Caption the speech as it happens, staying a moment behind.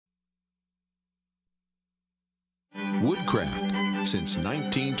Woodcraft since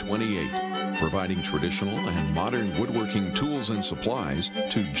 1928, providing traditional and modern woodworking tools and supplies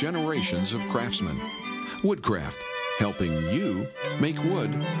to generations of craftsmen. Woodcraft, helping you make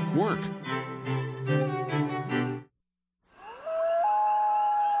wood work.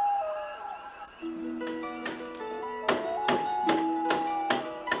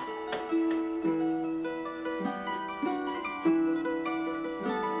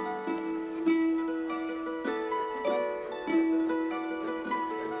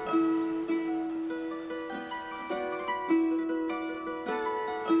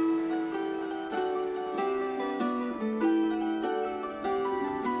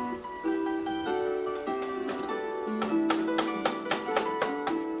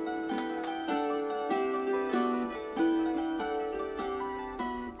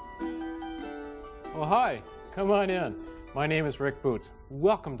 Well, hi, come on in. My name is Rick Butz.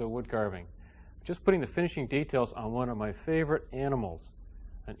 Welcome to woodcarving. Just putting the finishing details on one of my favorite animals,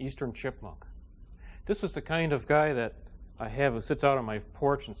 an eastern chipmunk. This is the kind of guy that I have who sits out on my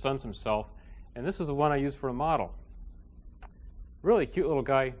porch and suns himself, and this is the one I use for a model. Really cute little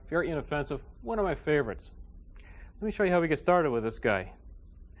guy, very inoffensive, one of my favorites. Let me show you how we get started with this guy.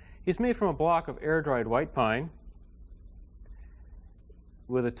 He's made from a block of air-dried white pine,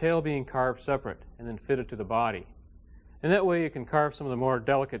 with the tail being carved separate and then fitted to the body. And that way you can carve some of the more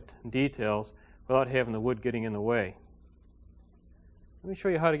delicate details without having the wood getting in the way. Let me show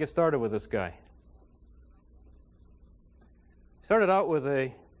you how to get started with this guy. Started out with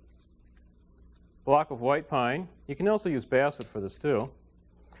a block of white pine. You can also use basswood for this too.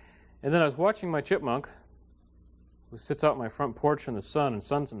 And then I was watching my chipmunk, who sits out on my front porch in the sun and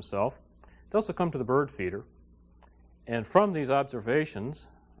suns himself. They also come to the bird feeder. And from these observations,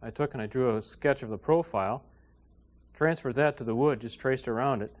 I took and I drew a sketch of the profile, transferred that to the wood, just traced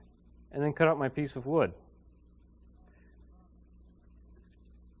around it, and then cut out my piece of wood.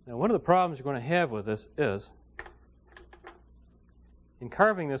 Now, one of the problems you're going to have with this is, in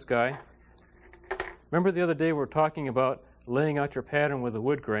carving this guy, remember the other day we were talking about laying out your pattern with a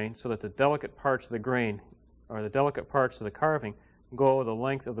wood grain so that the delicate parts of the grain, or the delicate parts of the carving, go the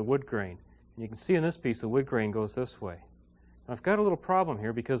length of the wood grain. And you can see in this piece the wood grain goes this way. Now I've got a little problem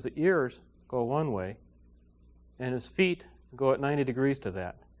here because the ears go one way and his feet go at 90 degrees to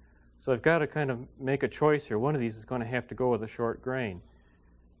that. So I've got to kind of make a choice here. One of these is going to have to go with a short grain.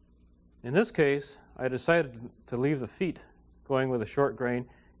 In this case, I decided to leave the feet going with a short grain.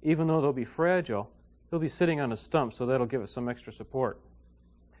 Even though they'll be fragile, they'll be sitting on a stump, so that'll give it some extra support.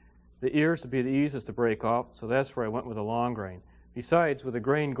 The ears would be the easiest to break off, so that's where I went with a long grain. Besides, with the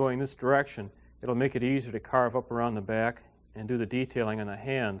grain going this direction, it'll make it easier to carve up around the back and do the detailing on the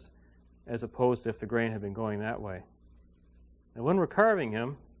hands, as opposed to if the grain had been going that way. And when we're carving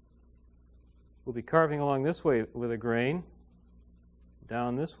him, we'll be carving along this way with a grain,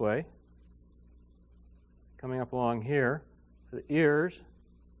 down this way, coming up along here. The ears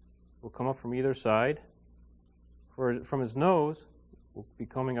will come up from either side. From his nose, we'll be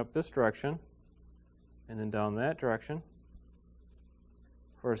coming up this direction, and then down that direction.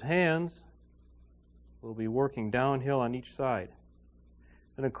 For his hands, we'll be working downhill on each side.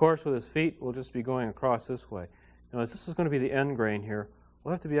 And of course, with his feet, we'll just be going across this way. Now, as this is going to be the end grain here,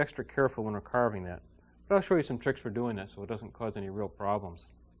 we'll have to be extra careful when we're carving that. But I'll show you some tricks for doing that so it doesn't cause any real problems.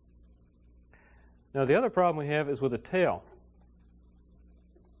 Now, the other problem we have is with the tail.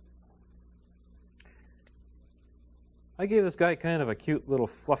 I gave this guy kind of a cute little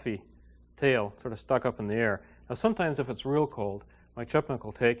fluffy tail, sort of stuck up in the air. Now, sometimes if it's real cold, my chipmunk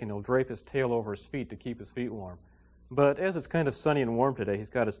will take and he'll drape his tail over his feet to keep his feet warm. But as it's kind of sunny and warm today, he's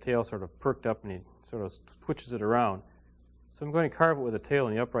got his tail sort of perked up and he sort of twitches it around. So I'm going to carve it with the tail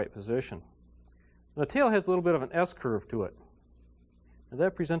in the upright position. And the tail has a little bit of an S-curve to it. Now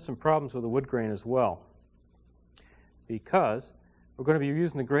that presents some problems with the wood grain as well, because we're going to be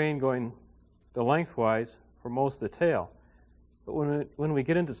using the grain going the lengthwise for most of the tail. But when we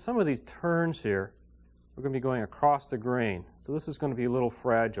get into some of these turns here, we're going to be going across the grain. So this is going to be a little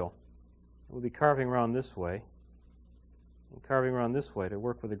fragile. We'll be carving around this way and carving around this way to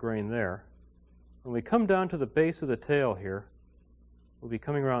work with the grain there. When we come down to the base of the tail here, we'll be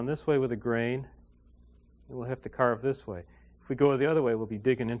coming around this way with the grain, and we'll have to carve this way. If we go the other way, we'll be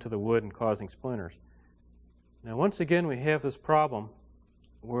digging into the wood and causing splinters. Now, once again, we have this problem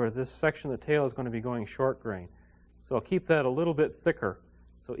where this section of the tail is going to be going short grain. So I'll keep that a little bit thicker.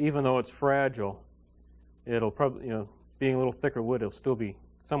 So even though it's fragile, it'll probably, being a little thicker wood, it'll still be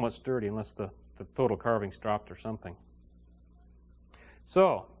somewhat sturdy unless the total carving's dropped or something.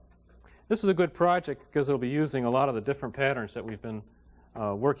 So this is a good project because it'll be using a lot of the different patterns that we've been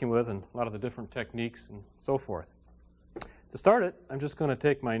working with and a lot of the different techniques and so forth. To start it, I'm just going to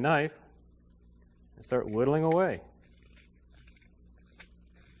take my knife and start whittling away.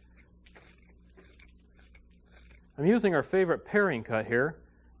 I'm using our favorite paring cut here,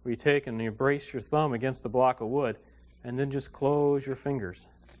 where you take and you brace your thumb against the block of wood and then just close your fingers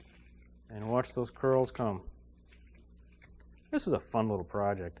and watch those curls come. This is a fun little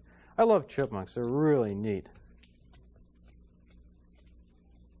project. I love chipmunks. They're really neat.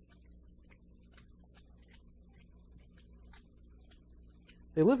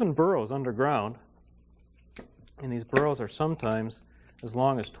 They live in burrows underground, and these burrows are sometimes as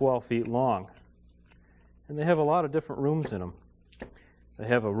long as 12 feet long. And they have a lot of different rooms in them. They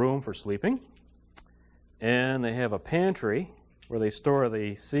have a room for sleeping, and they have a pantry where they store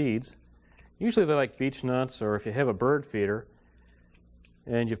the seeds. Usually they like beech nuts, or if you have a bird feeder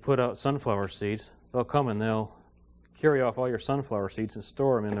and you put out sunflower seeds, they'll come and they'll carry off all your sunflower seeds and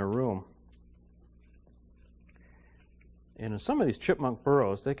store them in their room. And in some of these chipmunk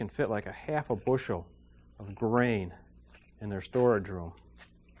burrows, they can fit like a half a bushel of grain in their storage room.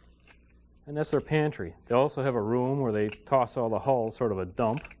 And that's their pantry. They also have a room where they toss all the hulls, sort of a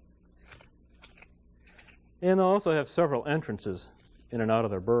dump. And they'll also have several entrances in and out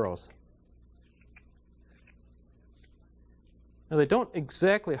of their burrows. Now, they don't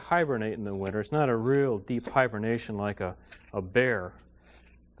exactly hibernate in the winter. It's not a real deep hibernation like a bear.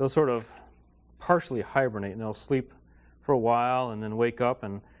 They'll sort of partially hibernate, and they'll sleep for a while and then wake up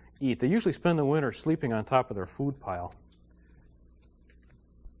and eat. They usually spend the winter sleeping on top of their food pile.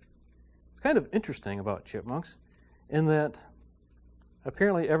 It's kind of interesting about chipmunks in that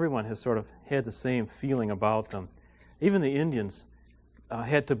apparently everyone has sort of had the same feeling about them. Even the Indians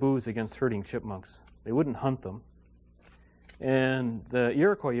had taboos against hurting chipmunks. They wouldn't hunt them. And the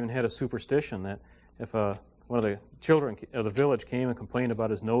Iroquois even had a superstition that if one of the children of the village came and complained about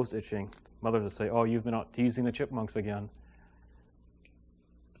his nose itching, mothers would say, "Oh, you've been out teasing the chipmunks again."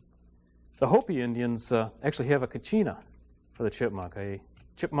 The Hopi Indians actually have a kachina for the chipmunk, a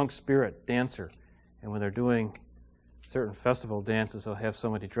chipmunk spirit dancer. And when they're doing certain festival dances, they'll have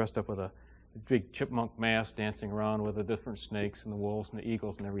somebody dressed up with a big chipmunk mask dancing around with the different snakes and the wolves and the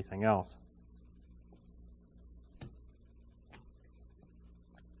eagles and everything else.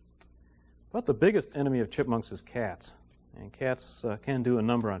 But the biggest enemy of chipmunks is cats. And cats can do a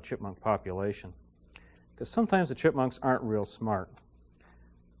number on chipmunk population, because sometimes the chipmunks aren't real smart.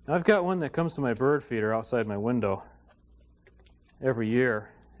 Now, I've got one that comes to my bird feeder outside my window every year,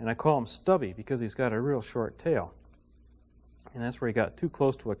 and I call him Stubby because he's got a real short tail. And that's where he got too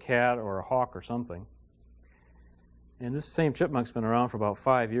close to a cat or a hawk or something. And this same chipmunk's been around for about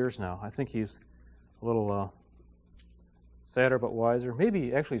 5 years now. I think he's a little sadder but wiser.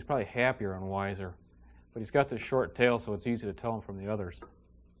 Maybe actually he's probably happier and wiser. But he's got this short tail, so it's easy to tell him from the others.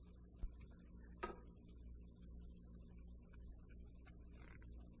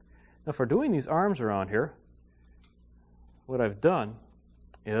 Now, for doing these arms around here, what I've done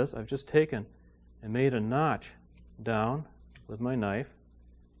is I've just taken and made a notch down with my knife,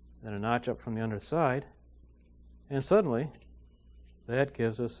 then a notch up from the underside, and suddenly that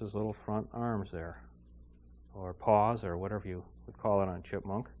gives us his little front arms there, or paws, or whatever you would call it on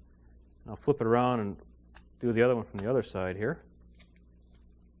chipmunk. And I'll flip it around and do the other one from the other side here.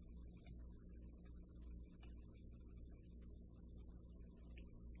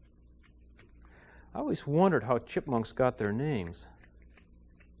 I always wondered how chipmunks got their names.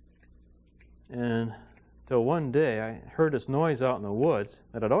 And till one day I heard this noise out in the woods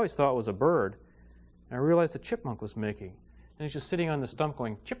that I'd always thought was a bird, and I realized a chipmunk was making. And he's just sitting on the stump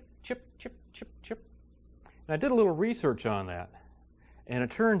going chip, chip, chip, chip, chip. And I did a little research on that. And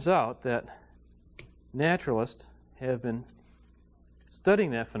it turns out that naturalists have been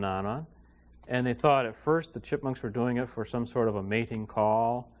studying that phenomenon, and they thought at first the chipmunks were doing it for some sort of a mating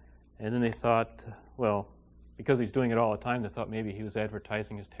call, and then they thought, well, because he's doing it all the time, they thought maybe he was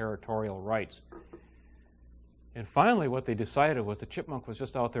advertising his territorial rights. And finally what they decided was the chipmunk was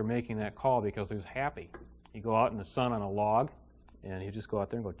just out there making that call because he was happy. He'd go out in the sun on a log, and he'd just go out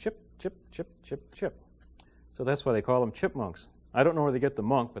there and go chip, chip, chip, chip, chip. So that's why they call them chipmunks. I don't know where they get the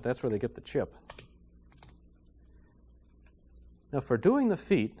monk, but that's where they get the chip. Now, for doing the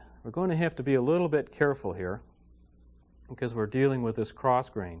feet, we're going to have to be a little bit careful here because we're dealing with this cross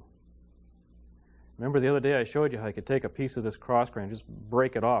grain. Remember the other day I showed you how I could take a piece of this cross grain and just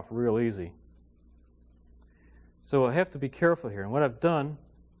break it off real easy. So I have to be careful here. And what I've done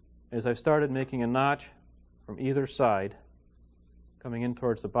is I've started making a notch from either side coming in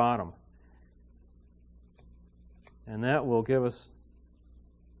towards the bottom. And that will give us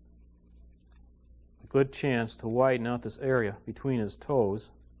a good chance to widen out this area between his toes,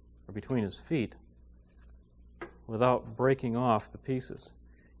 or between his feet, without breaking off the pieces.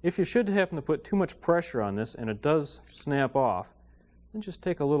 If you should happen to put too much pressure on this and it does snap off, then just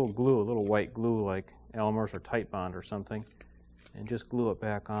take a little glue, a little white glue like Elmer's or Titebond or something, and just glue it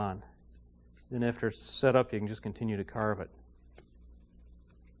back on. Then after it's set up, you can just continue to carve it.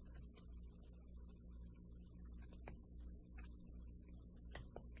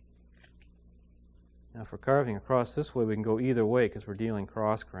 Now for carving across this way, we can go either way because we're dealing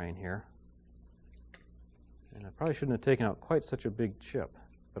cross grain here. And I probably shouldn't have taken out quite such a big chip,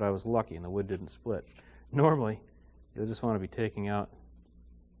 but I was lucky and the wood didn't split. Normally, you'll just want to be taking out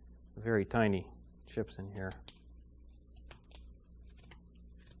very tiny chips in here.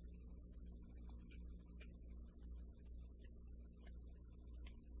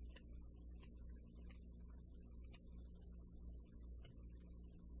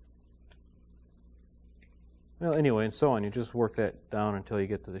 Well, anyway, and so on. You just work that down until you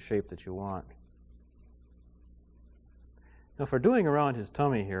get to the shape that you want. Now for doing around his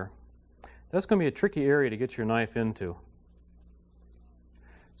tummy here, that's going to be a tricky area to get your knife into.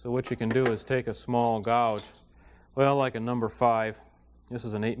 So what you can do is take a small gouge, well, like a number 5. This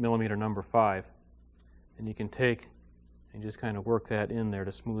is an 8mm number 5. And you can take and just kind of work that in there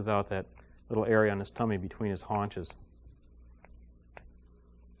to smooth out that little area on his tummy between his haunches.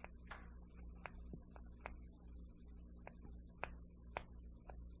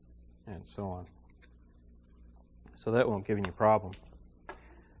 And so on. So that won't give you any problem.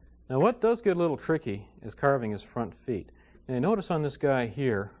 Now what does get a little tricky is carving his front feet. Now notice on this guy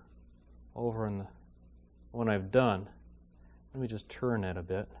here, over in the one I've done, let me just turn that a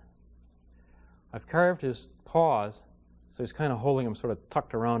bit. I've carved his paws, so he's kind of holding them sort of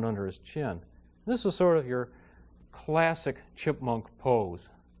tucked around under his chin. This is sort of your classic chipmunk pose.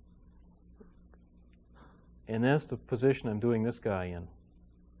 And that's the position I'm doing this guy in.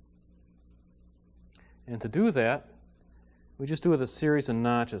 And to do that, we just do it with a series of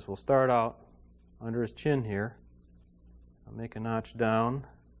notches. We'll start out under his chin here. I'll make a notch down,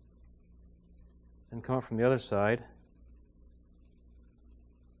 then come up from the other side,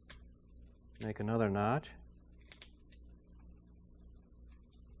 make another notch.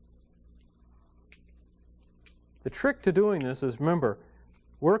 The trick to doing this is, remember,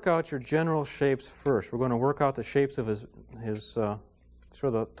 work out your general shapes first. We're going to work out the shapes of his sort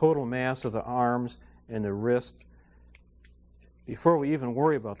of the total mass of the arms and the wrist before we even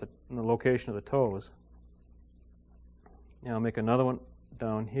worry about the location of the toes. Now I'll make another one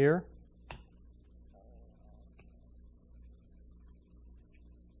down here.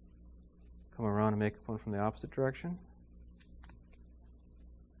 Come around and make one from the opposite direction.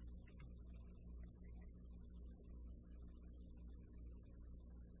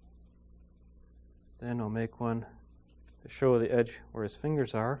 Then I'll make one to show the edge where his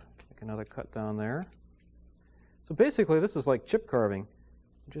fingers are. Make another cut down there. So basically this is like chip carving.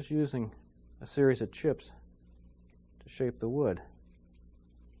 I'm just using a series of chips to shape the wood.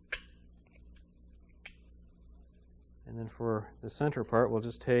 And then for the center part, we'll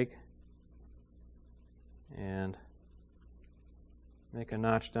just take and make a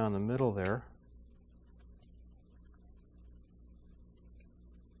notch down the middle there.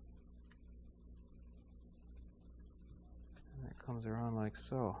 And that comes around like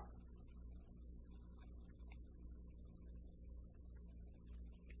so.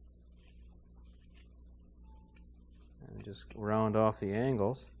 And just round off the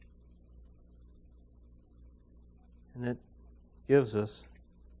angles. And that gives us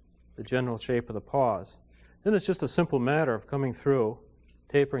the general shape of the paws. Then it's just a simple matter of coming through,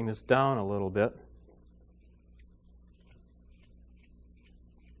 tapering this down a little bit.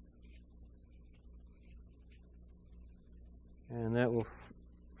 And that will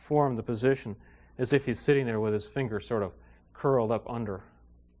form the position as if he's sitting there with his fingers sort of curled up under.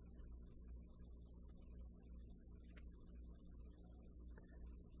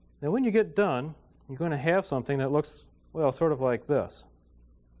 Now when you get done, you're going to have something that looks, well, sort of like this.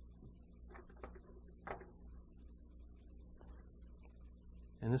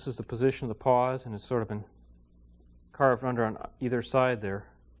 And this is the position of the paws, and it's sort of been carved under on either side there.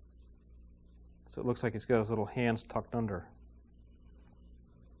 So it looks like he's got his little hands tucked under.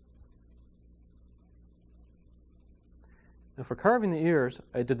 Now for carving the ears,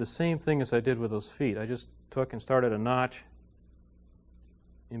 I did the same thing as I did with those feet. I just took and started a notch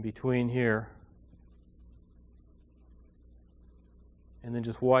in between here, and then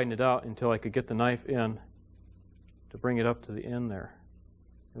just widened it out until I could get the knife in to bring it up to the end there.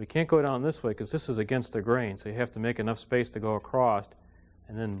 And we can't go down this way because this is against the grain, so you have to make enough space to go across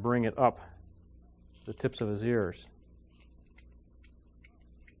and then bring it up the tips of his ears.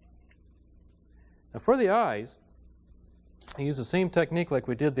 Now for the eyes, I use the same technique like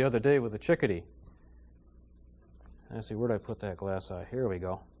we did the other day with the chickadee. Let's see, where did I put that glass eye? Here we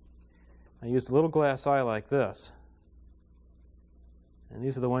go. I used a little glass eye like this. And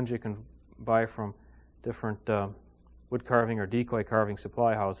these are the ones you can buy from different wood carving or decoy carving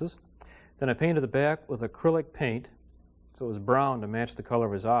supply houses. Then I painted the back with acrylic paint, so it was brown to match the color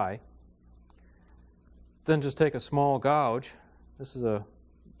of his eye. Then just take a small gouge. This is a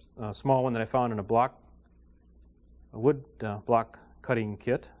small one that I found in a wood block cutting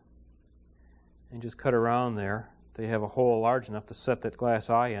kit. And just cut around there till you have a hole large enough to set that glass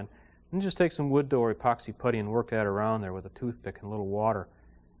eye in. And just take some wood dough or epoxy putty and work that around there with a toothpick and a little water.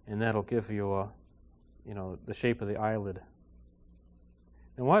 And that'll give you the shape of the eyelid.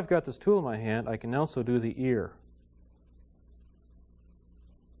 And while I've got this tool in my hand, I can also do the ear.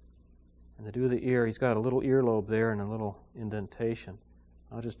 And to do the ear, he's got a little earlobe there and a little indentation.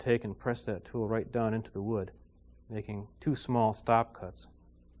 I'll just take and press that tool right down into the wood, making 2 small stop cuts.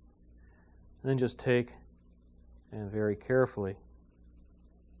 And then just take and very carefully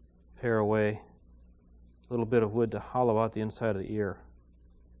pare away a little bit of wood to hollow out the inside of the ear.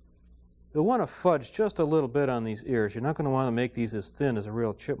 You'll want to fudge just a little bit on these ears. You're not going to want to make these as thin as a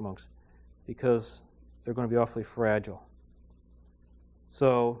real chipmunk's because they're going to be awfully fragile.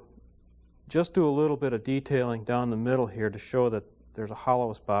 So just do a little bit of detailing down the middle here to show that there's a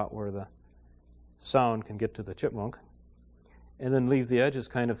hollow spot where the sound can get to the chipmunk. And then leave the edges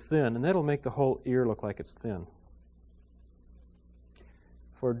kind of thin, and that'll make the whole ear look like it's thin.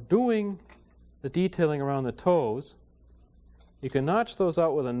 For doing the detailing around the toes, you can notch those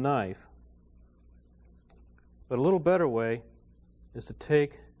out with a knife, but a little better way is to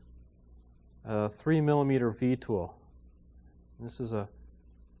take a 3mm V tool. This is a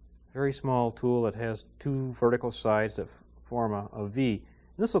very small tool that has 2 vertical sides that form a V.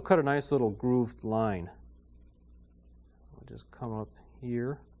 And this will cut a nice little grooved line. I'll just come up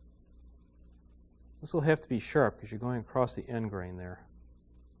here. This will have to be sharp because you're going across the end grain there.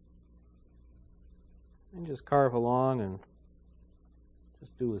 And just carve along and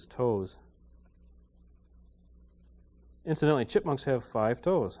just do his toes. Incidentally, chipmunks have 5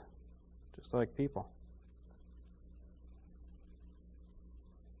 toes, just like people.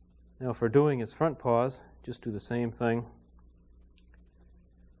 Now for doing his front paws, just do the same thing.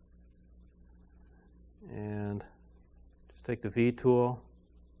 And just take the V tool,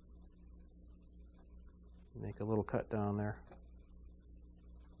 make a little cut down there.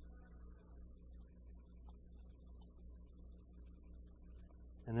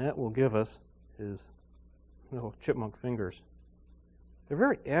 And that will give us his little chipmunk fingers. They're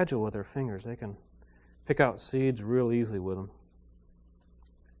very agile with their fingers. They can pick out seeds real easily with them.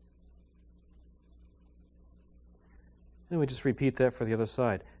 Then we just repeat that for the other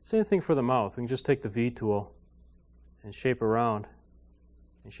side. Same thing for the mouth. We can just take the V tool and shape around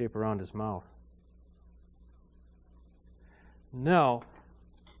his mouth. Now,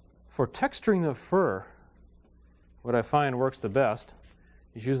 for texturing the fur, what I find works the best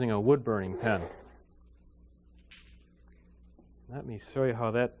is using a wood burning pen. Let me show you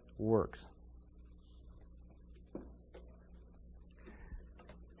how that works.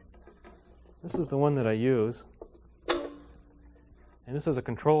 This is the one that I use. And this is a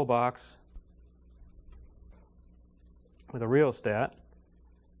control box with a rheostat.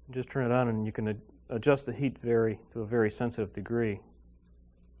 Just turn it on and you can adjust the heat to a very sensitive degree.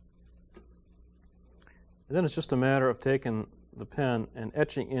 And then it's just a matter of taking the pen and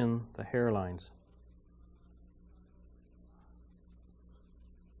etching in the hairlines.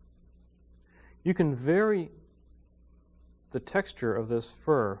 You can vary the texture of this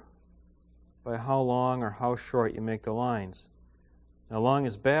fur by how long or how short you make the lines. Now along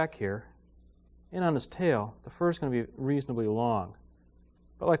his back here and on his tail, the fur is going to be reasonably long.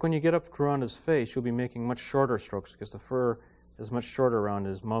 But like when you get up around his face, you'll be making much shorter strokes because the fur is much shorter around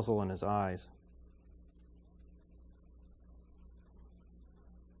his muzzle and his eyes.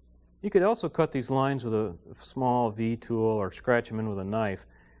 You could also cut these lines with a small V tool or scratch them in with a knife.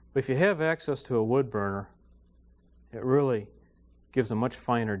 But if you have access to a wood burner, it really gives a much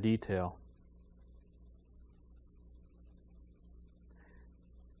finer detail.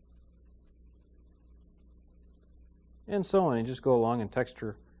 And so on. You just go along and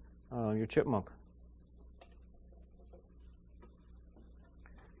texture your chipmunk.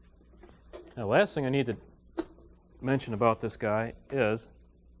 Now, the last thing I need to mention about this guy is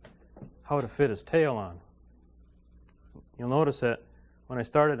how to fit his tail on. You'll notice that when I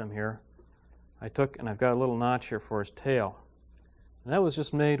started him here, I took and I've got a little notch here for his tail. And that was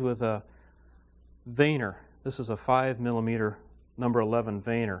just made with a vaner. This is a 5mm number 11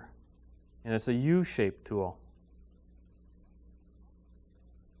 vaner. And it's a U-shaped tool.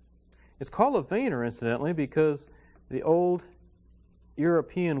 It's called a veiner, incidentally, because the old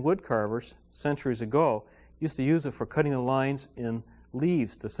European woodcarvers, centuries ago, used to use it for cutting the lines in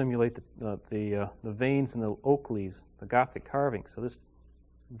leaves to simulate the veins in the oak leaves, the Gothic carving. So this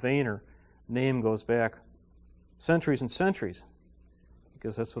veiner name goes back centuries and centuries,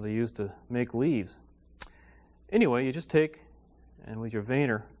 because that's what they used to make leaves. Anyway, you just take, and with your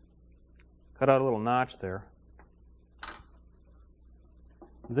veiner, cut out a little notch there.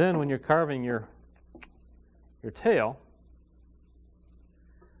 Then when you're carving your tail,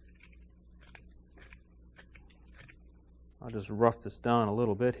 I'll just rough this down a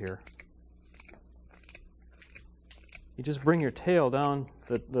little bit here. You just bring your tail down,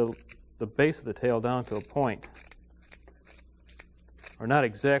 the base of the tail down to a point. Or not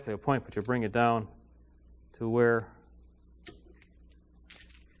exactly a point, but you bring it down to where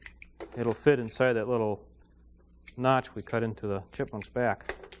it'll fit inside that little notch we cut into the chipmunk's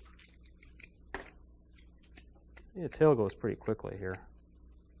back. The tail goes pretty quickly here.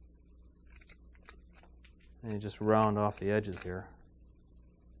 And you just round off the edges here.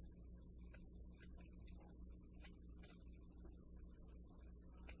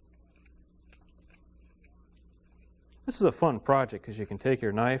 This is a fun project because you can take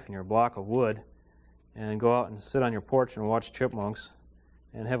your knife and your block of wood and go out and sit on your porch and watch chipmunks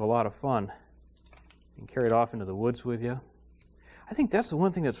and have a lot of fun. And carry it off into the woods with you. I think that's the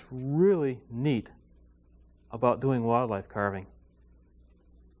one thing that's really neat about doing wildlife carving,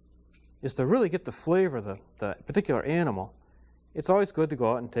 is to really get the flavor of the particular animal. It's always good to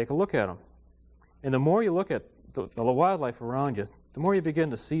go out and take a look at them. And the more you look at the wildlife around you, the more you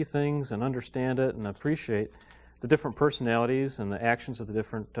begin to see things and understand it and appreciate the different personalities and the actions of the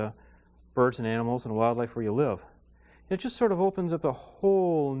different birds and animals and wildlife where you live. It just sort of opens up a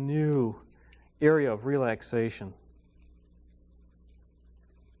whole new area of relaxation.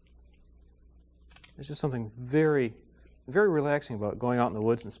 There's just something very, very relaxing about going out in the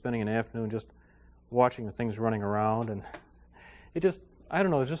woods and spending an afternoon just watching the things running around. And it just, I don't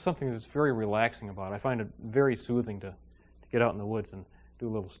know, there's just something that's very relaxing about it. I find it very soothing to get out in the woods and do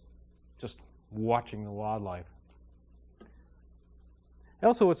a little just watching the wildlife.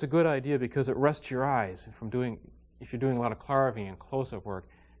 Also, it's a good idea because it rests your eyes if you're doing a lot of carving and close-up work.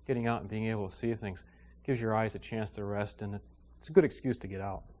 Getting out and being able to see things gives your eyes a chance to rest, and it's a good excuse to get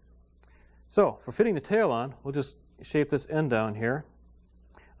out. So, for fitting the tail on, we'll just shape this end down here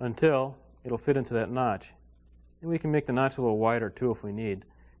until it'll fit into that notch. And we can make the notch a little wider too if we need.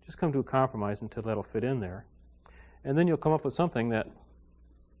 Just come to a compromise until that'll fit in there. And then you'll come up with something that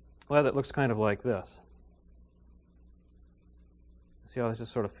looks kind of like this. See how this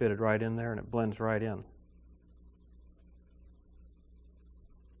just sort of fitted right in there and it blends right in.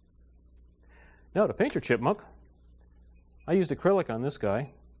 Now to paint your chipmunk, I used acrylic on this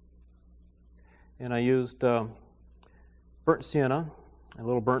guy. And I used burnt sienna, a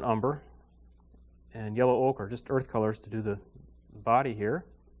little burnt umber, and yellow ochre, just earth colors to do the body here.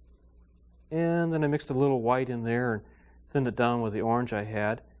 And then I mixed a little white in there and thinned it down with the orange I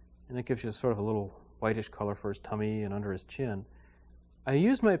had. And that gives you sort of a little whitish color for his tummy and under his chin. I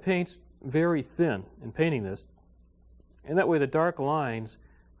used my paints very thin in painting this. And that way the dark lines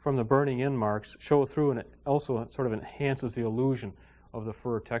from the burning end marks show through, and it also sort of enhances the illusion of the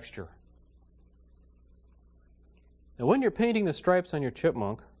fur texture. Now when you're painting the stripes on your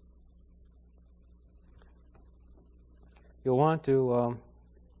chipmunk, you'll want to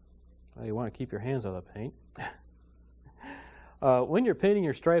keep your hands out of the paint. When you're painting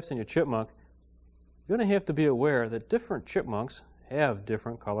your stripes on your chipmunk, you're going to have to be aware that different chipmunks have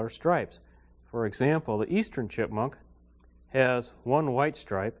different color stripes. For example, the eastern chipmunk has one white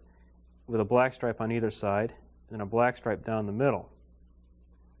stripe with a black stripe on either side and a black stripe down the middle.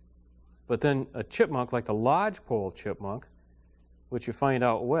 But then a chipmunk like the lodgepole chipmunk, which you find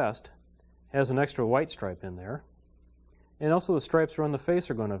out west, has an extra white stripe in there. And also the stripes around the face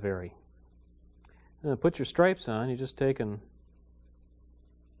are going to vary. And then put your stripes on, you just take and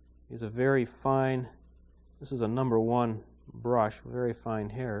use a very fine, this is a number 1 brush, very fine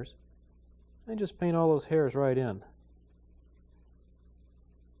hairs, and just paint all those hairs right in.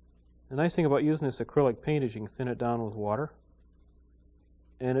 The nice thing about using this acrylic paint is you can thin it down with water,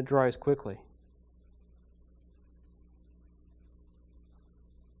 and it dries quickly.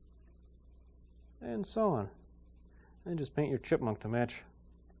 And so on. And just paint your chipmunk to match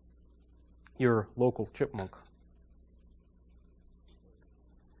your local chipmunk.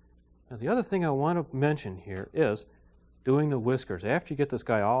 Now the other thing I want to mention here is doing the whiskers. After you get this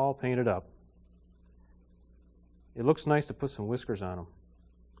guy all painted up, it looks nice to put some whiskers on him.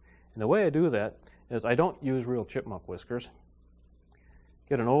 And the way I do that is I don't use real chipmunk whiskers.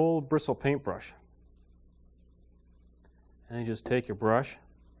 get an old bristle paintbrush. And you just take your brush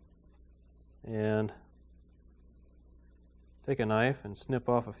and take a knife and snip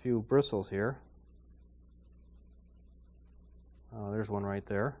off a few bristles here. Oh, there's one right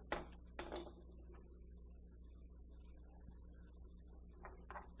there.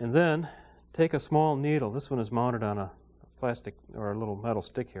 And then take a small needle. This one is mounted on a plastic or a little metal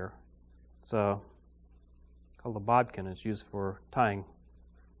stick here. It's called a bodkin. It's used for tying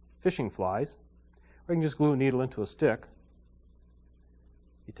fishing flies. Or you can just glue a needle into a stick.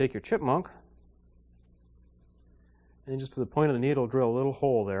 You take your chipmunk and just to the point of the needle drill a little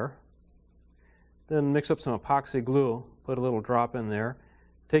hole there. Then mix up some epoxy glue, put a little drop in there.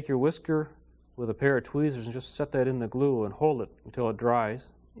 Take your whisker with a pair of tweezers and just set that in the glue and hold it until it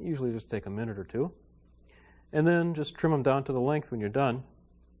dries. Usually just take a minute or two. And then just trim them down to the length when you're done.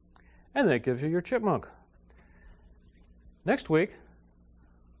 And that gives you your chipmunk. Next week,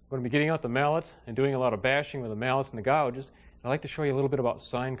 we're going to be getting out the mallets and doing a lot of bashing with the mallets and the gouges. I'd like to show you a little bit about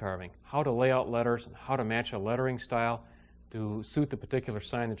sign carving, how to lay out letters and how to match a lettering style to suit the particular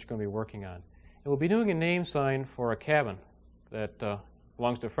sign that you're going to be working on. And we'll be doing a name sign for a cabin that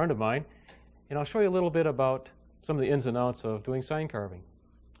belongs to a friend of mine, and I'll show you a little bit about some of the ins and outs of doing sign carving.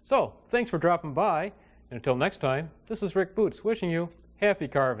 So, thanks for dropping by, and until next time, this is Rick Butz wishing you happy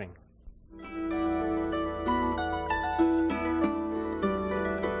carving.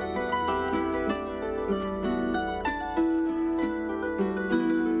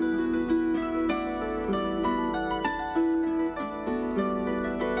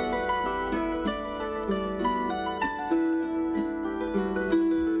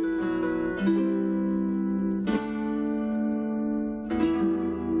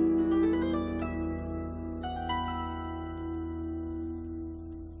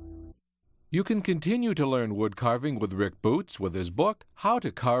 You can continue to learn wood carving with Rick Butz with his book, How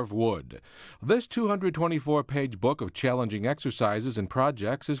to Carve Wood. This 224-page book of challenging exercises and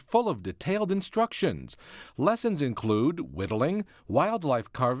projects is full of detailed instructions. Lessons include whittling,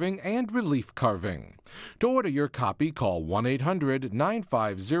 wildlife carving, and relief carving. To order your copy, call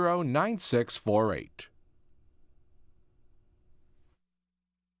 1-800-950-9648.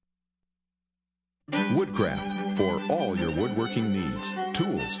 Woodcraft, for all your woodworking needs.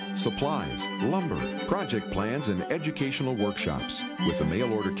 Tools, supplies, lumber, project plans, and educational workshops. With a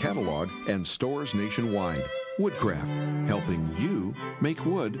mail-order catalog and stores nationwide. Woodcraft, helping you make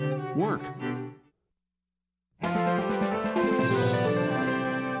wood work.